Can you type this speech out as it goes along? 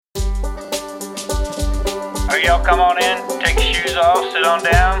y'all come on in, take your shoes off, sit on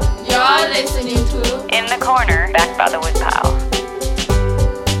down. You're listening to In the Corner, back by the woodpile.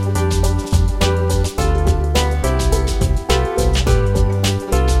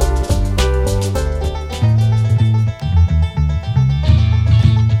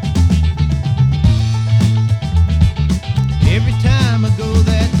 Every time I go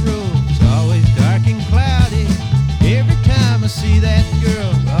that road, it's always dark and cloudy. Every time I see that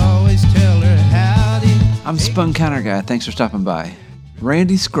girl, I always tell her howdy. I'm Spun Counter Guy. Thanks for stopping by.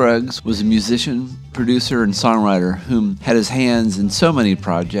 Randy Scruggs was a musician, producer, and songwriter whom had his hands in so many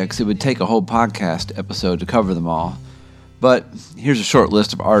projects it would take a whole podcast episode to cover them all. But here's a short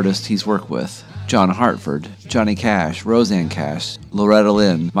list of artists he's worked with. John Hartford, Johnny Cash, Roseanne Cash, Loretta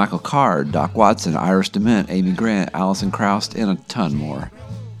Lynn, Michael Card, Doc Watson, Iris DeMent, Amy Grant, Alison Krauss, and a ton more.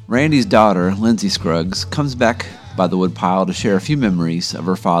 Randy's daughter, Lindsay Scruggs, comes back by the woodpile to share a few memories of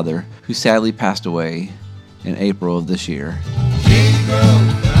her father, who sadly passed away in April of this year. Shady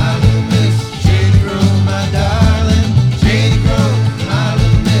Grove, my little miss. Shady Grove, my darling. Shady Grove, my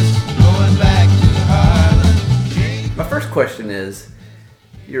little miss. Going back to Harlan. My first question is,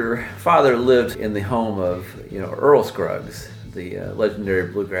 your father lived in the home of, Earl Scruggs, the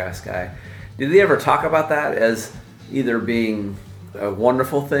legendary bluegrass guy. Did he ever talk about that as either being a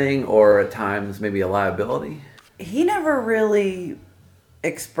wonderful thing or at times maybe a liability? He never really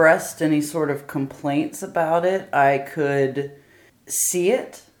expressed any sort of complaints about it. I could see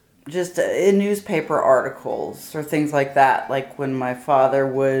it just in newspaper articles or things like that. Like when my father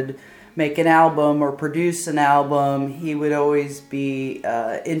would make an album or produce an album, he would always be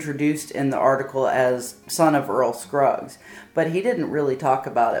introduced in the article as son of Earl Scruggs. But he didn't really talk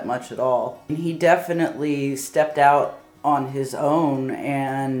about it much at all. He definitely stepped out on his own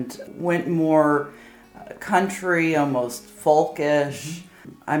and went more country, almost folkish.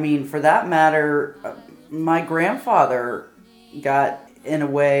 I mean, for that matter, my grandfather got, in a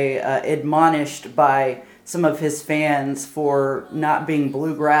way, admonished by some of his fans for not being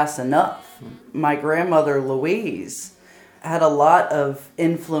bluegrass enough. My grandmother, Louise, had a lot of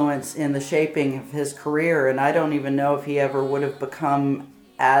influence in the shaping of his career, and I don't even know if he ever would have become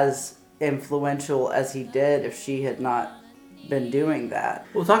as influential as he did if she had not been doing that.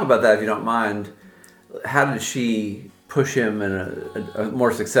 We'll talk about that if you don't mind. How did she push him in a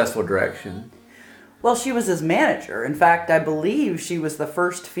more successful direction? Well, she was his manager. In fact, I believe she was the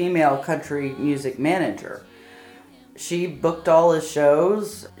first female country music manager. She booked all his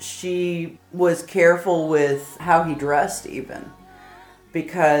shows. She was careful with how he dressed even,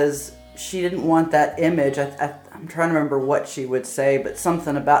 because she didn't want that image. I'm trying to remember what she would say, but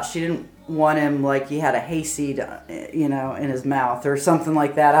something about she didn't want him like he had a hayseed, in his mouth or something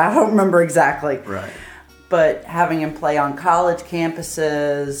like that. I don't remember exactly. Right. But having him play on college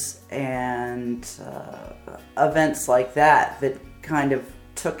campuses and events like that kind of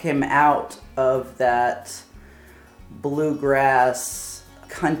took him out of that bluegrass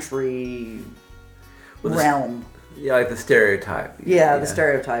country realm. Yeah, like the stereotype. Yeah, the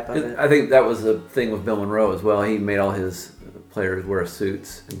stereotype of it. I think that was the thing with Bill Monroe as well. He made all his players wear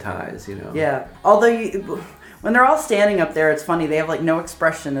suits and ties, Yeah, although when they're all standing up there, it's funny, they have like no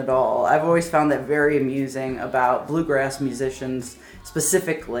expression at all. I've always found that very amusing about bluegrass musicians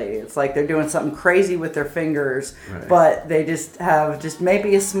specifically. It's like they're doing something crazy with their fingers, right, but they just have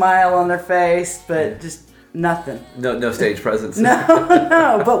maybe a smile on their face, but just nothing. No stage presence. No,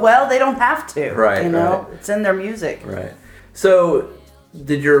 but they don't have to. Right, right. It's in their music. Right. So,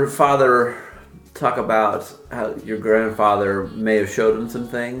 did your father talk about how your grandfather may have showed him some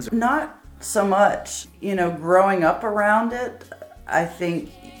things? Not so much. Growing up around it, I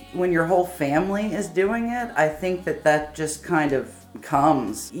think when your whole family is doing it, I think that just kind of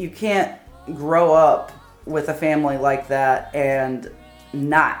comes. You can't grow up with a family like that and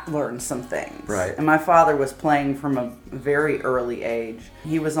not learn some things. Right. And my father was playing from a very early age.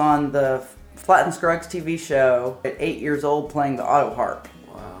 He was on the Flatt & Scruggs TV show at 8 years old playing the auto harp.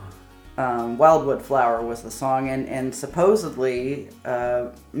 Wildwood Flower was the song, and supposedly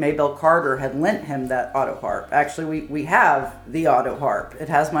Maybelle Carter had lent him that auto harp. Actually, we have the auto harp. It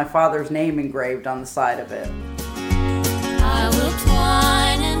has my father's name engraved on the side of it. I will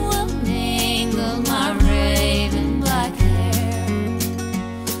twine and will mingle my raven black hair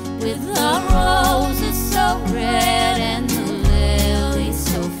with the roses so red and the lilies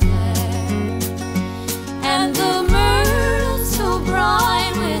so fair and the myrtle so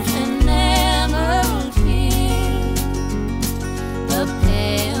bright with emerald hue, the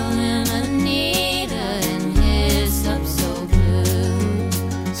pale and Anita and hyssop so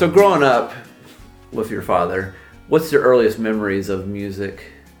blue. So growing up with your father, what's your earliest memories of music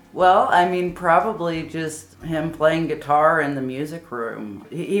Well, I mean, probably just him playing guitar in the music room.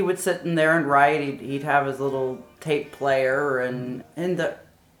 He would sit in there and write. He'd have his little tape player, and in the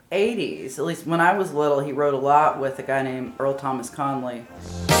 80s, at least when I was little, he wrote a lot with a guy named Earl Thomas Conley.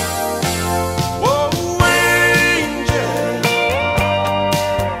 Whoa, angel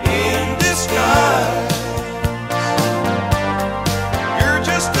in disguise. You're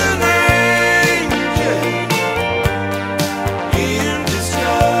just an angel in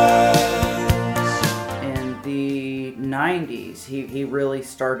disguise. In the 90s, he really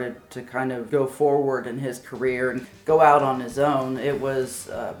started to kind of go forward in his career and go out on his own. It was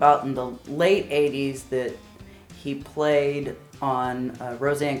about in the late 80s that he played on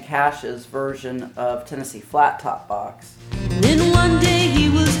Rosanne Cash's version of Tennessee Flat Top Box. Then one day he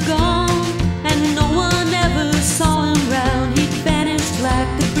was gone, and no one ever saw him round. He vanished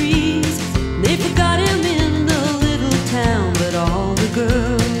like the breeze. They forgot him in the little town, but all the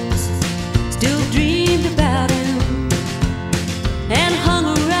girls still dreamed about him and hung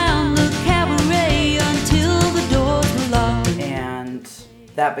around the cabaret until the doors were locked. And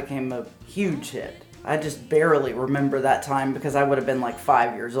that became a huge hit. I just barely remember that time because I would have been like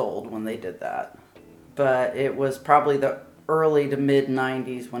 5 years old when they did that. But it was probably the early to mid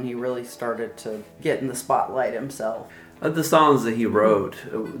 90s when he really started to get in the spotlight himself. Of the songs that he wrote,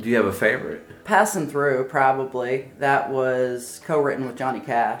 do you have a favorite? Passing Through, probably. That was co-written with Johnny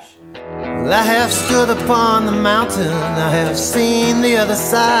Cash. Well, I have stood upon the mountain, I have seen the other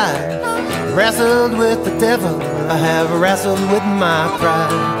side, wrestled with the devil, I have wrestled with my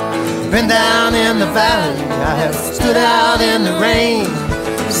pride. Been down in the valley, I have stood out in the rain,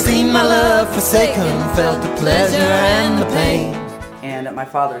 seen my love forsaken, felt the pleasure and the pain. And at my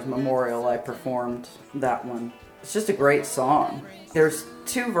father's memorial, I performed that one. It's just a great song. There's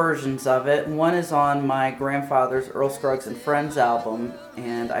two versions of it. One is on my grandfather's Earl Scruggs and Friends album,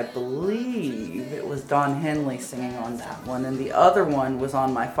 and I believe it was Don Henley singing on that one. And the other one was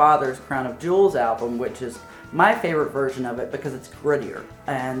on my father's Crown of Jewels album, which is my favorite version of it because it's grittier.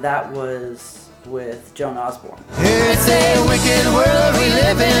 And that was with Joan Osborne. It's a wicked world we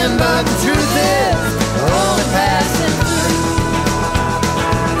live in, but the truth is, we're only passing through.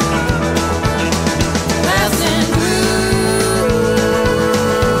 Passing through.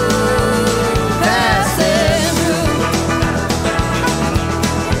 Passing through.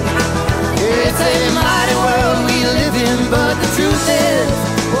 It's a mighty world we live in, but the truth is,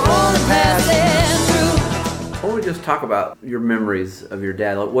 we're only passing through. Why don't we just talk about your memories of your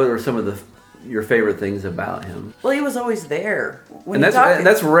dad? Like, what are some of your favorite things about him? Well, he was always there. And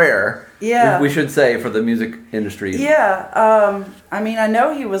that's rare. Yeah. We should say for the music industry. Yeah. I mean, I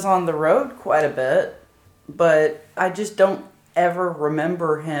know he was on the road quite a bit, but I just don't ever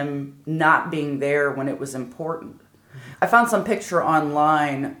remember him not being there when it was important. I found some picture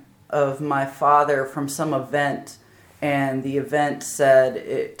online of my father from some event, and the event said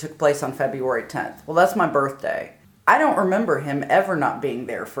it took place on February 10th. Well, that's my birthday. I don't remember him ever not being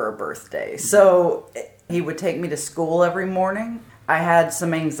there for a birthday. So he would take me to school every morning. I had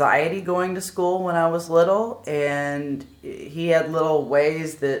some anxiety going to school when I was little, and he had little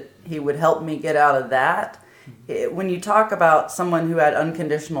ways that he would help me get out of that. When you talk about someone who had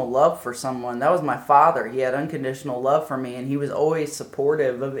unconditional love for someone, that was my father. He had unconditional love for me, and he was always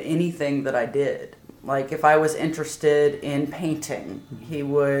supportive of anything that I did. Like if I was interested in painting, he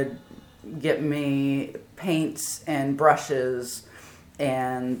would get me paints and brushes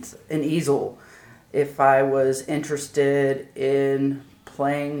and an easel. If I was interested in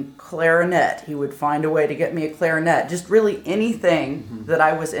playing clarinet, he would find a way to get me a clarinet. Just really anything that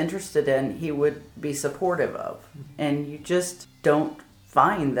I was interested in, he would be supportive of. And you just don't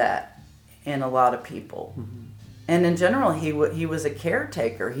find that in a lot of people. And in general, he was a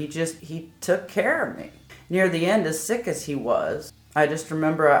caretaker. He took care of me. Near the end, as sick as he was, I just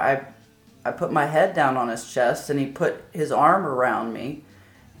remember I put my head down on his chest, and he put his arm around me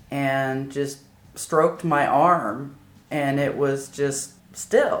and just stroked my arm, and it was just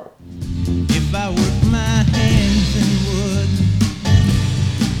still. If I worked my hands in wood,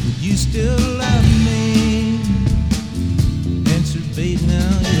 would you still love me? Answer, babe,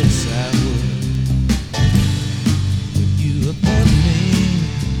 now yes I would. Would you abhor me?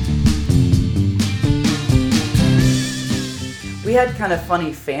 We had kind of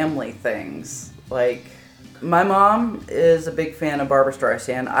funny family things. Like, my mom is a big fan of Barbra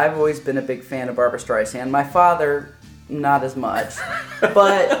Streisand. I've always been a big fan of Barbra Streisand. My father, not as much.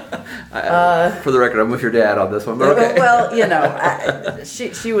 But for the record, I'm with your dad on this one. But okay. Well, you know,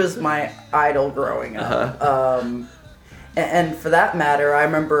 she was my idol growing up. And for that matter, I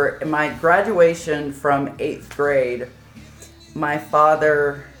remember in my graduation from 8th grade, my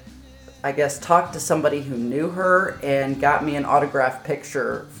father I guess, talked to somebody who knew her and got me an autographed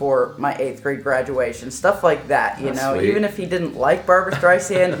picture for my 8th grade graduation. Stuff like that, you know. Sweet. Even if he didn't like Barbra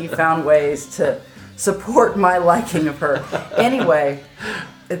Streisand, he found ways to support my liking of her. Anyway,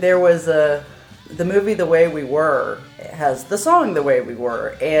 there was the movie The Way We Were has the song The Way We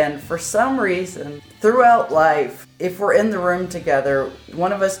Were, and for some reason throughout life, if we're in the room together,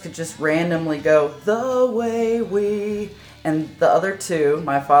 one of us could just randomly go The Way We, and the other two,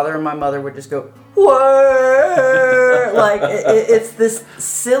 my father and my mother, would just go "Were." Like it's this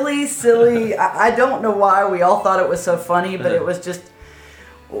silly I don't know why we all thought it was so funny, but it was just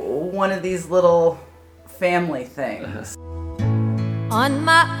one of these little family things. On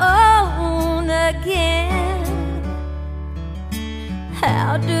my own again.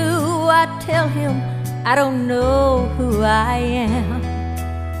 How do I tell him I don't know who I am?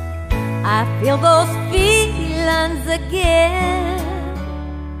 I feel those feelings again.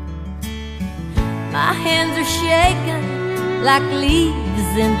 My hands are shaking like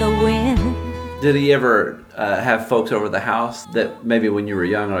leaves in the wind. Did he ever have folks over the house that maybe when you were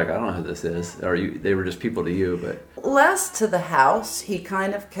young, like, I don't know who this is, or they were just people to you, but... Less to the house, he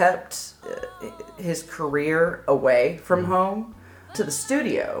kind of kept his career away from home. To the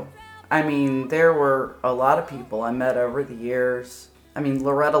studio, I mean, there were a lot of people I met over the years. I mean,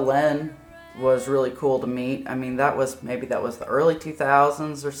 Loretta Lynn was really cool to meet. I mean, that was the early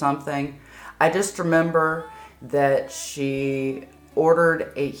 2000s or something. I just remember that she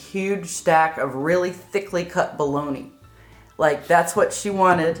ordered a huge stack of really thickly cut bologna. Like, that's what she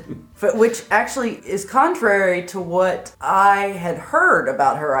wanted, which actually is contrary to what I had heard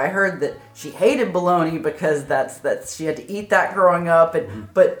about her. I heard that she hated bologna because that's she had to eat that growing up.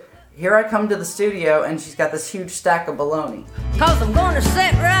 But here I come to the studio, and she's got this huge stack of bologna. 'Cause I'm gonna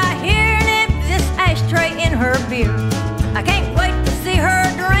sit right here and empty this ashtray in her beer. I can't wait to see her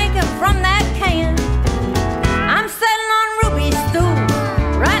drinking from that can. I'm sitting on Ruby's stool,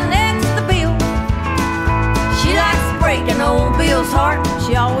 right next to Bill. She likes breaking old Bill's heart,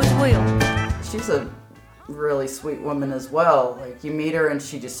 she always will. She's a really sweet woman as well. Like, you meet her and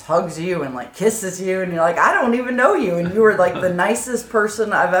she just hugs you and like kisses you, and you're like, I don't even know you, and you were like the nicest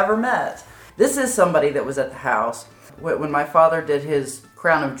person I've ever met. This is somebody that was at the house when my father did his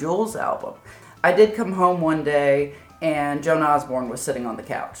Crown of Jewels album. I did come home one day and Joan Osborne was sitting on the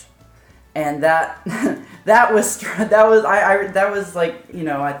couch, and that was like, you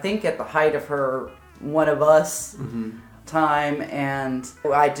know, I think at the height of her One of Us time, and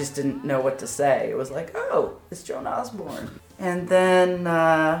I just didn't know what to say. It was like, oh, it's Joan Osborne. And then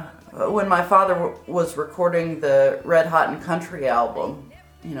when my father was recording the Red Hot and Country album,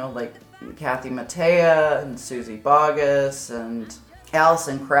 you know, like Kathy Mattea and Susie Boggess and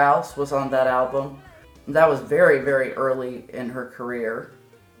Alison Krauss was on that album. That was very, very early in her career,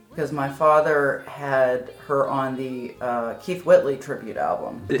 because my father had her on the Keith Whitley tribute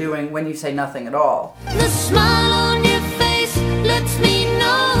album, doing When You Say Nothing at All. The smile on your face lets me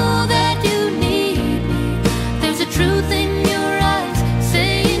know that you need me. There's a truth in your eyes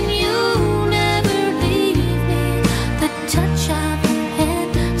saying you'll never leave me. The touch of your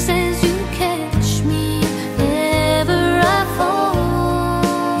hand says you catch me if ever I fall.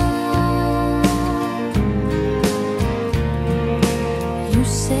 You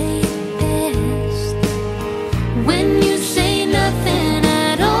say it best when you say nothing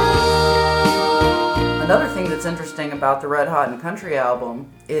at all. Another thing that's interesting about the Red Hot and Country album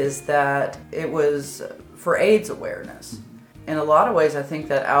is that it was for AIDS awareness. In a lot of ways, I think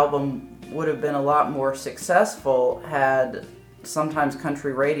that album would have been a lot more successful had sometimes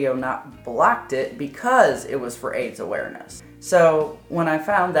country radio not blocked it, because it was for AIDS awareness. So when I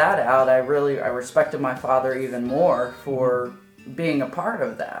found that out, I respected my father even more for being a part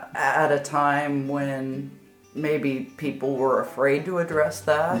of that at a time when maybe people were afraid to address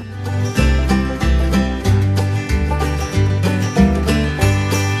that.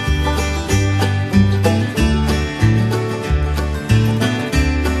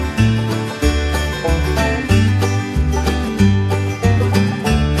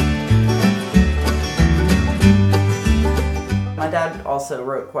 My dad also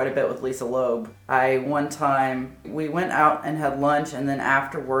wrote quite a bit with Lisa Loeb. One time, we went out and had lunch, and then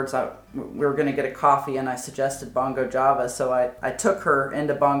afterwards we were going to get a coffee, and I suggested Bongo Java, so I took her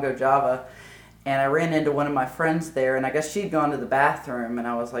into Bongo Java, and I ran into one of my friends there, and I guess she'd gone to the bathroom, and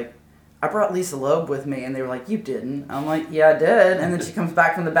I was like, I brought Lisa Loeb with me, and they were like, you didn't? I'm like, yeah, I did. And then she comes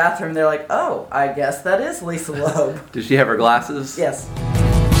back from the bathroom, and they're like, oh, I guess that is Lisa Loeb. Did she have her glasses? Yes.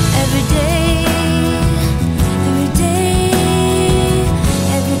 Every day, every day,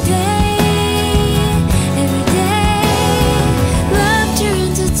 every day, every day, love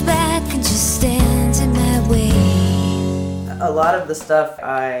turns its back A lot of the stuff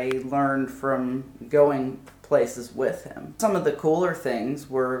I learned from going places with him. Some of the cooler things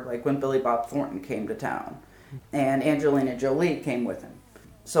were like when Billy Bob Thornton came to town and Angelina Jolie came with him.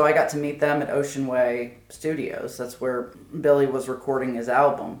 So I got to meet them at Ocean Way Studios. That's where Billy was recording his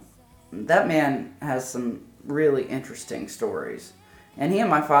album. That man has some really interesting stories. And he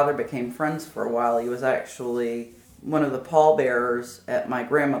and my father became friends for a while. He was actually one of the pallbearers at my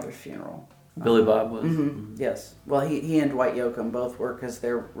grandmother's funeral. Billy Bob was? Mm-hmm. Yes. Well, he and Dwight Yoakam both were, because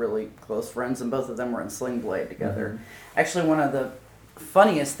they're really close friends, and both of them were in Sling Blade together. Mm-hmm. Actually, one of the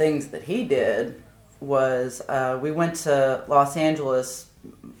funniest things that he did was we went to Los Angeles.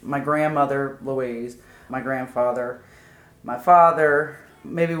 My grandmother, Louise, my grandfather, my father,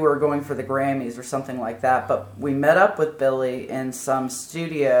 maybe we were going for the Grammys or something like that, but we met up with Billy in some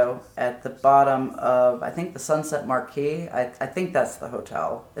studio at the bottom of, I think, the Sunset Marquis. I think that's the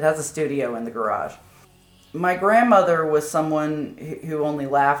hotel. It has a studio in the garage. My grandmother was someone who only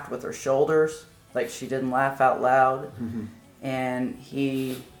laughed with her shoulders, like she didn't laugh out loud. Mm-hmm. And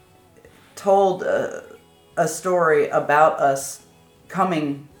he told a story about us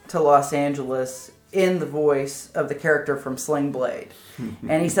coming to Los Angeles in the voice of the character from Sling Blade.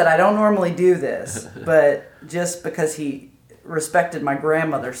 And he said, I don't normally do this, but just because he respected my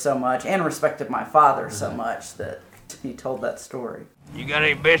grandmother so much and respected my father so much that he told that story. You got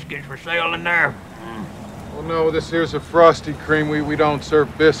any biscuits for sale in there? Well, no, this here's a Frosty Cream. We don't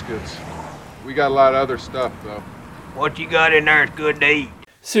serve biscuits. We got a lot of other stuff, though. What you got in there is good to eat.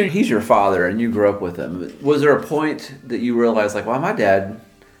 So he's your father and you grew up with him. Was there a point that you realized, like, well, my dad,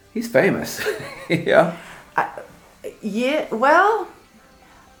 he's famous? Yeah? It's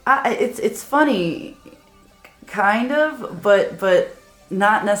funny, kind of, but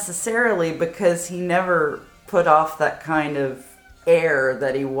not necessarily, because he never put off that kind of air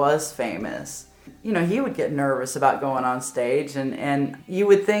that he was famous. You know, he would get nervous about going on stage, and you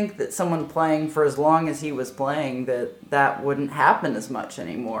would think that someone playing for as long as he was playing, that wouldn't happen as much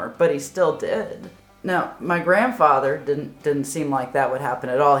anymore, but he still did. Now, my grandfather didn't seem like that would happen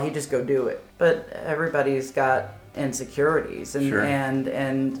at all. He'd just go do it. But everybody's got insecurities, and sure.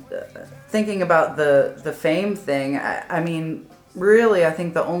 and thinking about the fame thing, I mean, really, I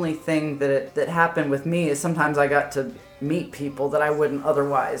think the only thing that happened with me is sometimes I got to meet people that I wouldn't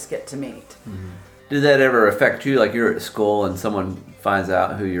otherwise get to meet. Mm-hmm. Did that ever affect you? Like you're at school and someone finds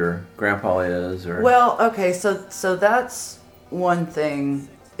out who your grandpa is? Or Well, okay, so that's one thing.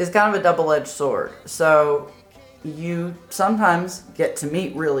 It's kind of a double-edged sword. So you sometimes get to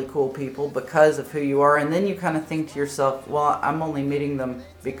meet really cool people because of who you are, and then you kind of think to yourself, well, I'm only meeting them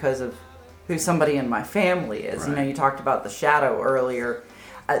because of who somebody in my family is. Right. You know, you talked about the shadow earlier.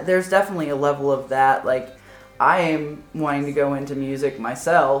 There's definitely a level of that. Like, I am wanting to go into music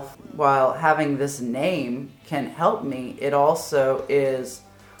myself. While having this name can help me, it also is,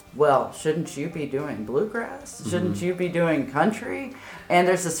 well, shouldn't you be doing bluegrass? Shouldn't you be doing country? And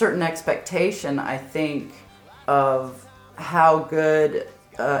there's a certain expectation, I think, of how good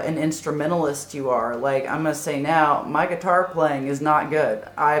an instrumentalist you are. Like, I'm going to say now, my guitar playing is not good.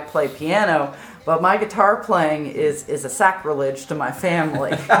 I play piano, but my guitar playing is a sacrilege to my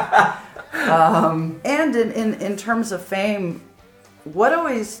family. And in terms of fame, what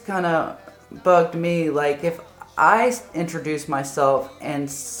always kind of bugged me, like if I introduced myself and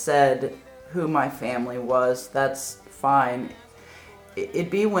said who my family was, that's fine. It'd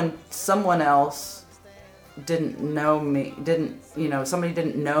be when someone else didn't know me, somebody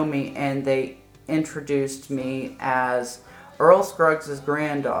didn't know me and they introduced me as Earl Scruggs'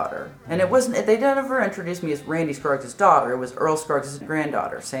 granddaughter. And it wasn't, they didn't ever introduce me as Randy Scruggs' daughter. It was Earl Scruggs'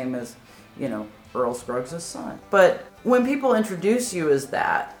 granddaughter, same as, Earl Scruggs' son. But when people introduce you as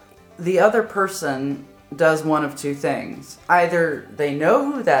that, the other person does one of two things. Either they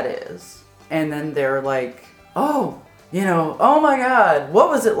know who that is, and then they're like, oh my God, what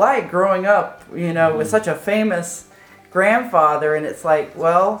was it like growing up, with such a famous grandfather? And it's like,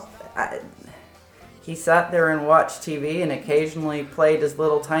 well, he sat there and watched TV and occasionally played his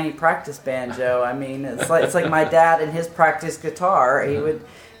little tiny practice banjo. I mean, it's like my dad and his practice guitar. It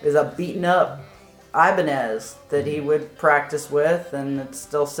was a beaten up Ibanez that he would practice with, and it's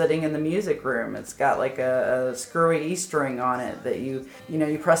still sitting in the music room. It's got like a screwy E string on it that you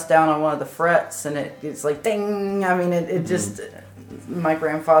press down on one of the frets and it's like ding. I mean, it just, my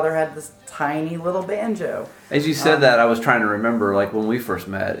grandfather had this tiny little banjo. As you said that, I was trying to remember, like when we first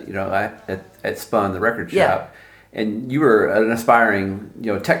met, at Spun, the record shop. Yeah. And you were an aspiring,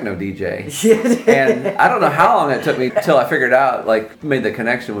 techno DJ. And I don't know how long it took me till I figured out, made the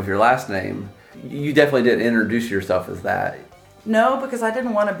connection with your last name. You definitely didn't introduce yourself as that. No, because I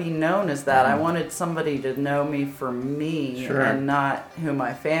didn't want to be known as that. I wanted somebody to know me for me and not who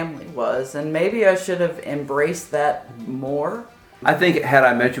my family was. And maybe I should have embraced that more. I think had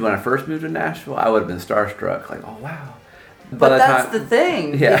I met you when I first moved to Nashville, I would have been starstruck. Like, oh, wow. But that's the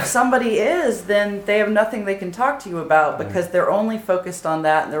thing. Yeah. If somebody is, then they have nothing they can talk to you about because they're only focused on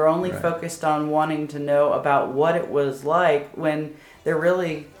that. And they're only focused on wanting to know about what it was like when they're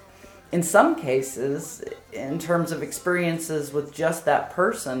really, in some cases, in terms of experiences with just that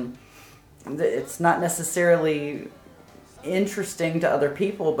person, it's not necessarily interesting to other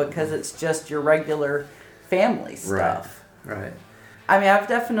people because it's just your regular family stuff. Right. I mean, I've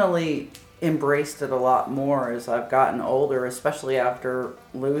definitely embraced it a lot more as I've gotten older, especially after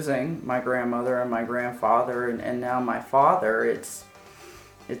losing my grandmother and my grandfather and now my father. It's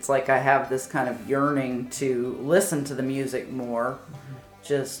like I have this kind of yearning to listen to the music more,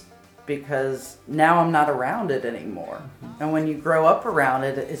 just because now I'm not around it anymore. And when you grow up around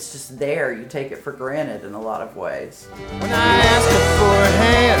it, it's just there. You take it for granted in a lot of ways. When I asked her for a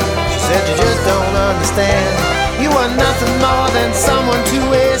hand, she said you just don't understand. You are nothing more than someone to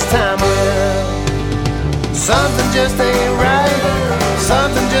waste time with. Something just ain't right.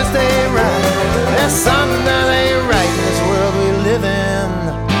 Something just ain't right. There's something that ain't right in this world we live in.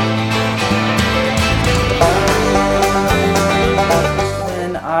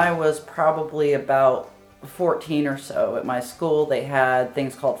 When I was probably about 14 or so at my school, they had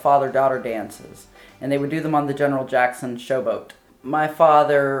things called father-daughter dances, and they would do them on the General Jackson showboat. My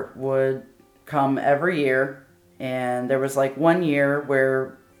father would come every year, and there was like one year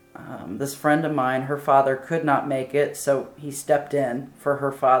where this friend of mine, her father could not make it, so he stepped in for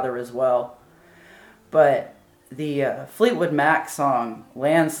her father as well. But the Fleetwood Mac song,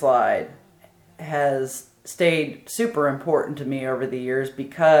 Landslide, has stayed super important to me over the years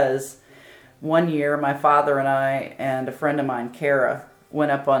because one year my father and I and a friend of mine, Kara, went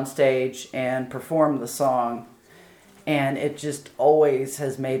up on stage and performed the song, and it just always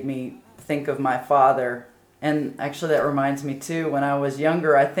has made me think of my father. And actually that reminds me too, when I was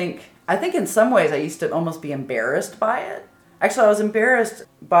younger, I think in some ways I used to almost be embarrassed by it. Actually, I was embarrassed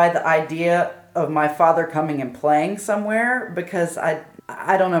by the idea of my father coming and playing somewhere because I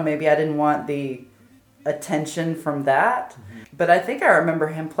don't know, maybe I didn't want the attention from that. But I think I remember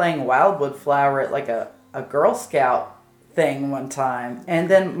him playing Wildwood Flower at like a Girl Scout thing one time. And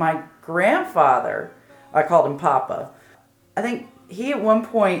then my grandfather, I called him Papa, I think he at one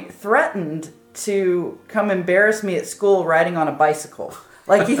point threatened to come embarrass me at school riding on a bicycle.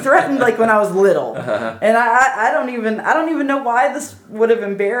 Like he threatened like when I was little. And I don't even know why this would have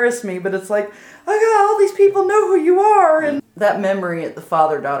embarrassed me, but it's like, oh God, all these people know who you are. And that memory at the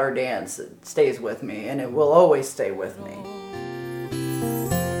father-daughter dance stays with me, and it will always stay with me.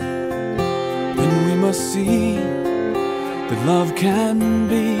 And we must see that love can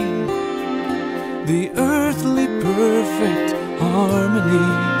be the earthly perfect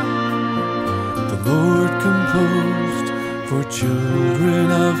harmony the Lord composed for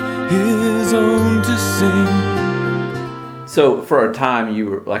children of His own to sing. So for a time, you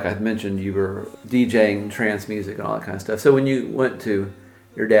were, like I mentioned, you were DJing trance music and all that kind of stuff. So when you went to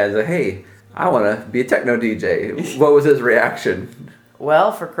your dad, like, hey, I want to be a techno DJ, what was his reaction?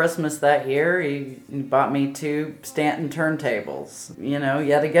 Well, for Christmas that year, he bought me 2 Stanton turntables. You know,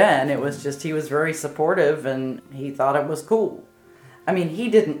 yet again, it was just, he was very supportive and he thought it was cool. I mean, he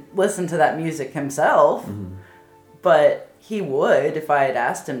didn't listen to that music himself, but he would if I had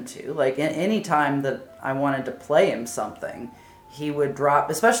asked him to. Like, any time that I wanted to play him something, he would drop,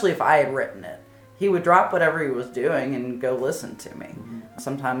 especially if I had written it, he would drop whatever he was doing and go listen to me.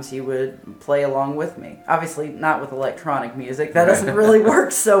 Sometimes he would play along with me. Obviously, not with electronic music. That doesn't really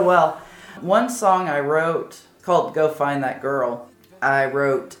work so well. One song I wrote called Go Find That Girl, I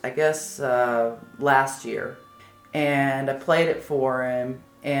wrote, I guess, last year. And I played it for him,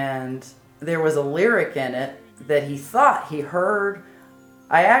 and there was a lyric in it that he thought he heard.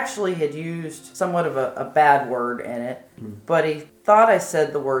 I actually had used somewhat of a bad word in it, but he thought I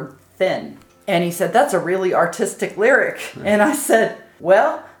said the word thin. And he said, that's a really artistic lyric. And I said,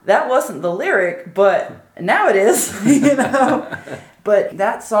 well, that wasn't the lyric, but now it is, you know. But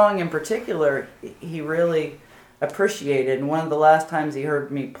that song in particular, he really appreciated. And one of the last times he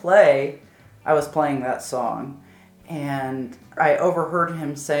heard me play, I was playing that song. And I overheard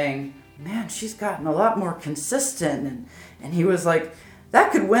him saying, man, she's gotten a lot more consistent. And he was like,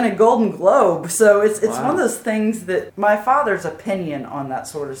 that could win a Golden Globe. So it's one of those things that my father's opinion on that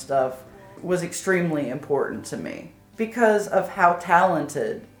sort of stuff was extremely important to me because of how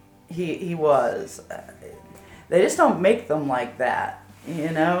talented he was. They just don't make them like that.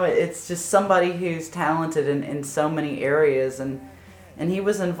 You know, it's just somebody who's talented in so many areas, and he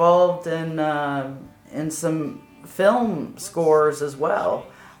was involved in some film scores as well.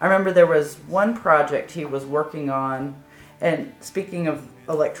 I remember there was one project he was working on, and speaking of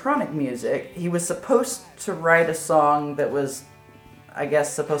electronic music, he was supposed to write a song that was, I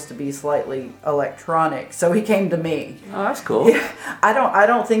guess, supposed to be slightly electronic. So he came to me. Oh, that's cool. Yeah, I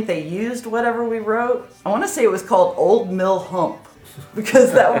don't think they used whatever we wrote. I want to say it was called Old Mill Hump,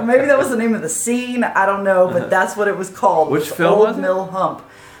 because maybe that was the name of the scene. I don't know, but that's what it was called. Which film Old was it? Mill Hump.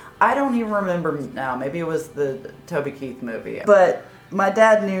 I don't even remember now. Maybe it was the Toby Keith movie. But my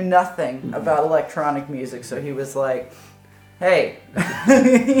dad knew nothing about electronic music, so he was like, "Hey,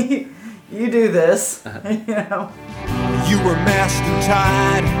 you do this," you know. You were masked and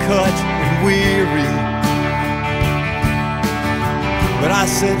tied, cut and weary. But I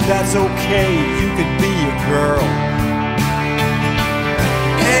said that's okay, you could be a girl.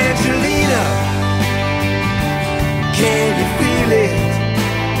 Angelina, can you feel it?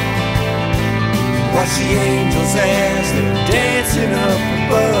 Watch the angels as they're dancing up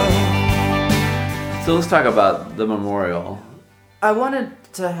above. So let's talk about the memorial. I wanted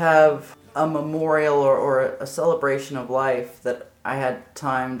to have a memorial or a celebration of life that I had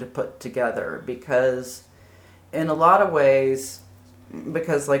time to put together, because in a lot of ways,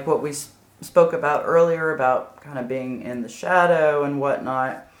 because like what we spoke about earlier about kind of being in the shadow and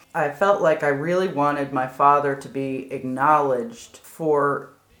whatnot, I felt like I really wanted my father to be acknowledged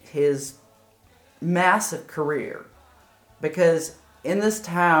for his massive career, because in this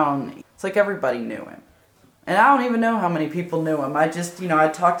town, it's like everybody knew him. And I don't even know how many people knew him. I just,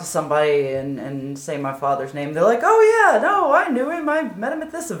 I'd talk to somebody and say my father's name. They're like, "Oh yeah, no, I knew him. I met him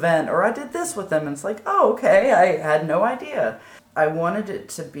at this event, or I did this with him." And it's like, "Oh, okay, I had no idea." I wanted it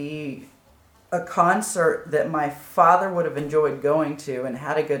to be a concert that my father would have enjoyed going to and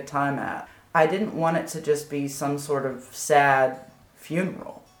had a good time at. I didn't want it to just be some sort of sad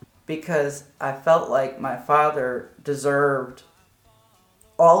funeral, because I felt like my father deserved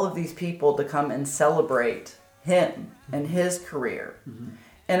all of these people to come and celebrate him and his career. Mm-hmm.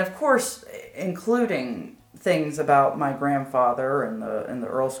 And of course, including things about my grandfather and the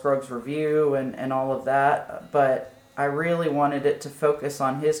Earl Scruggs Review and all of that. But I really wanted it to focus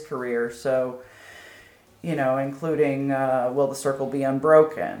on his career. So, including Will the Circle Be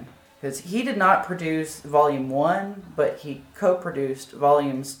Unbroken? Because he did not produce Volume 1, but he co-produced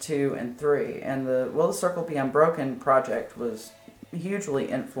Volumes 2 and 3. And the Will the Circle Be Unbroken project was hugely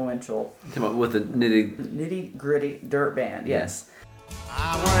influential. With the Nitty Gritty Dirt Band, yes.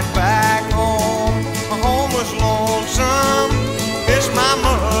 I went back home, my home was lonesome. Miss my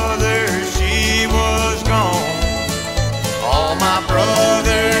mother, she was gone. All my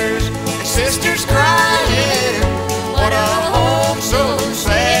brothers and sisters crying. What a home so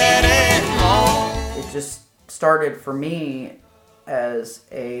sad and long. It just started for me as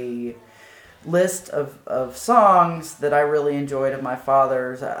a list of songs that I really enjoyed of my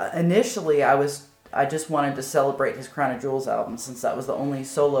father's. Initially, I just wanted to celebrate his Crown of Jewels album, since that was the only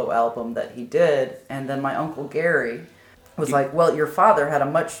solo album that he did. And then my Uncle Gary was like, "Well, your father had a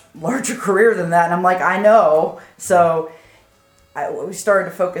much larger career than that." And I'm like, "I know." So we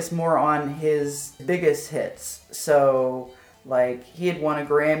started to focus more on his biggest hits. So, like, he had won a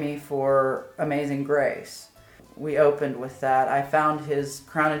Grammy for Amazing Grace. We opened with that. I found his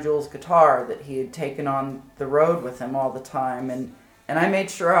Crown of Jewels guitar that he had taken on the road with him all the time. And I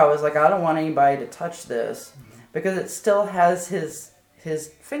made sure, I was like, I don't want anybody to touch this, because it still has his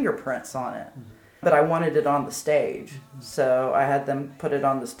fingerprints on it. But I wanted it on the stage. So I had them put it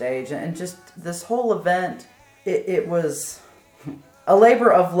on the stage. And just this whole event, it was a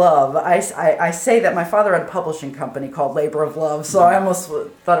labor of love. I say that my father had a publishing company called Labor of Love, so I almost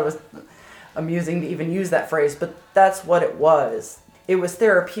thought it was amusing to even use that phrase, but that's what it was. It was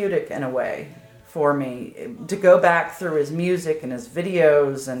therapeutic in a way for me to go back through his music and his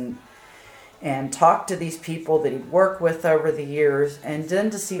videos and talk to these people that he'd worked with over the years, and then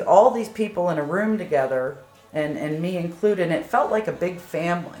to see all these people in a room together, and me included, and it felt like a big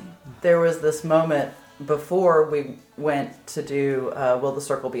family. There was this moment before we went to do Will the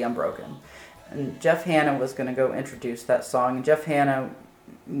Circle Be Unbroken, and Jeff Hanna was going to go introduce that song, and Jeff Hanna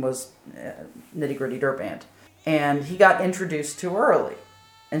was Nitty Gritty Dirt Band, and he got introduced too early,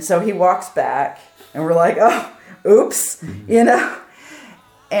 and so he walks back, and we're like, "Oh, oops," and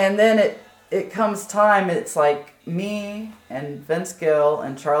then it comes time, it's like me and Vince Gill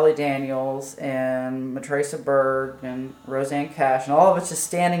and Charlie Daniels and Matresa Berg and Roseanne Cash, and all of us just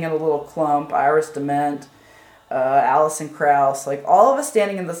standing in a little clump, Iris Dement, Alison Krauss, like all of us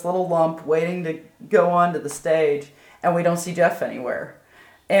standing in this little lump waiting to go onto the stage. and we don't see Jeff anywhere.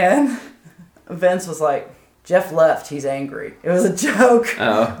 And Vince was like, Jeff left, he's angry. It was a joke.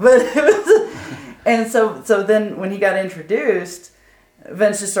 Oh. But it was, and so then when he got introduced,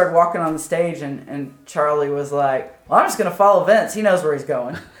 Vince just started walking on the stage, and Charlie was like, well, I'm just going to follow Vince. He knows where he's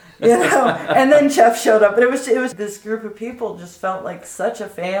going. And then Jeff showed up. But it was this group of people just felt like such a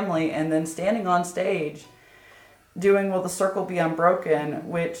family. And then standing on stage doing Will the Circle Be Unbroken,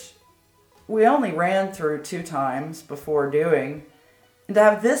 which we only ran through 2 times before doing. And to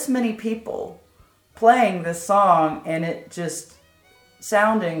have this many people playing this song and it just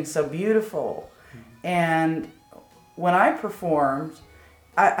sounding so beautiful. And when I performed,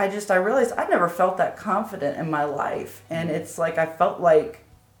 I realized I'd never felt that confident in my life. And it's like I felt like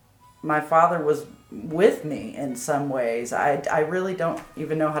my father was with me in some ways. I really don't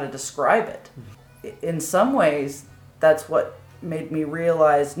even know how to describe it. In some ways, that's what made me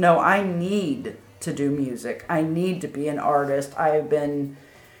realize, no, I need to do music. I need to be an artist. I have been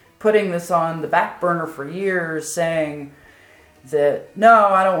putting this on the back burner for years, saying that, no,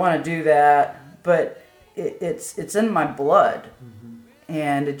 I don't want to do that. But it's in my blood.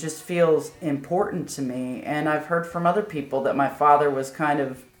 And it just feels important to me. And I've heard from other people that my father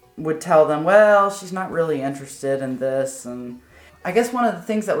would tell them, well, she's not really interested in this. And I guess one of the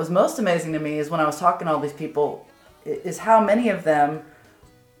things that was most amazing to me is when I was talking to all these people is how many of them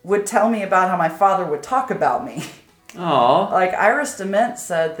would tell me about how my father would talk about me. Aww. Like Iris Dement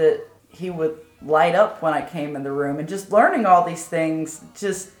said that he would light up when I came in the room. And just learning all these things,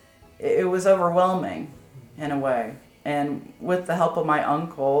 it was overwhelming in a way. And with the help of my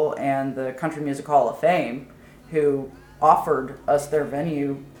uncle and the Country Music Hall of Fame, who offered us their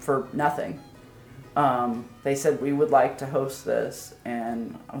venue for nothing, they said we would like to host this.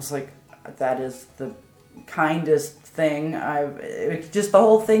 And I was like, that is the kindest thing the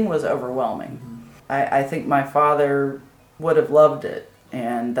whole thing was overwhelming. I think my father would have loved it,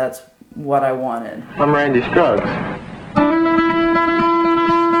 and that's what I wanted. I'm Randy Scruggs.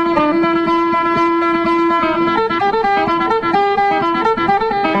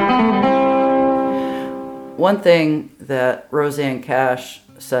 One thing that Rosanne Cash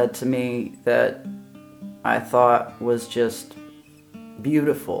said to me that I thought was just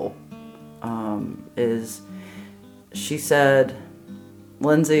beautiful is she said,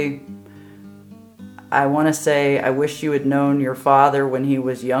 Lindsay, I want to say I wish you had known your father when he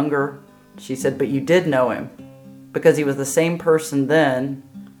was younger. She said, but you did know him because he was the same person then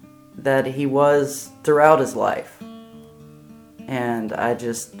that he was throughout his life. And I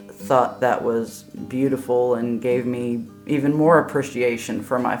just thought that was beautiful and gave me even more appreciation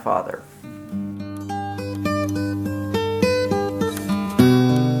for my father.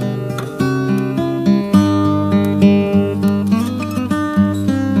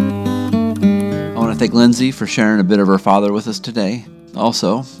 I want to thank Lindsay for sharing a bit of her father with us today.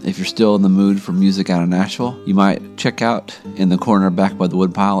 Also, if you're still in the mood for music out of Nashville, you might check out In the Corner Back by the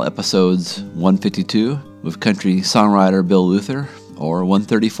Woodpile episodes 152 with country songwriter Bill Luther, or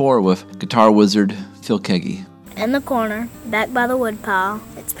 134 with guitar wizard Phil Keggy. In the Corner, Back by the Woodpile,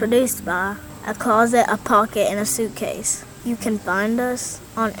 it's produced by A Closet, A Pocket, and a Suitcase. You can find us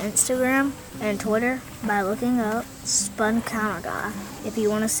on Instagram and Twitter by looking up Spun Counter Guy. If you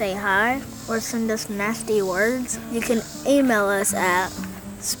want to say hi or send us nasty words, you can email us at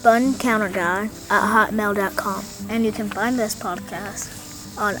spuncounterguy@hotmail.com. And you can find this podcast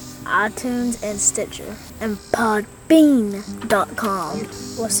on iTunes and Stitcher and podbean.com.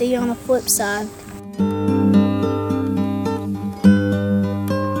 We'll see you on the flip side.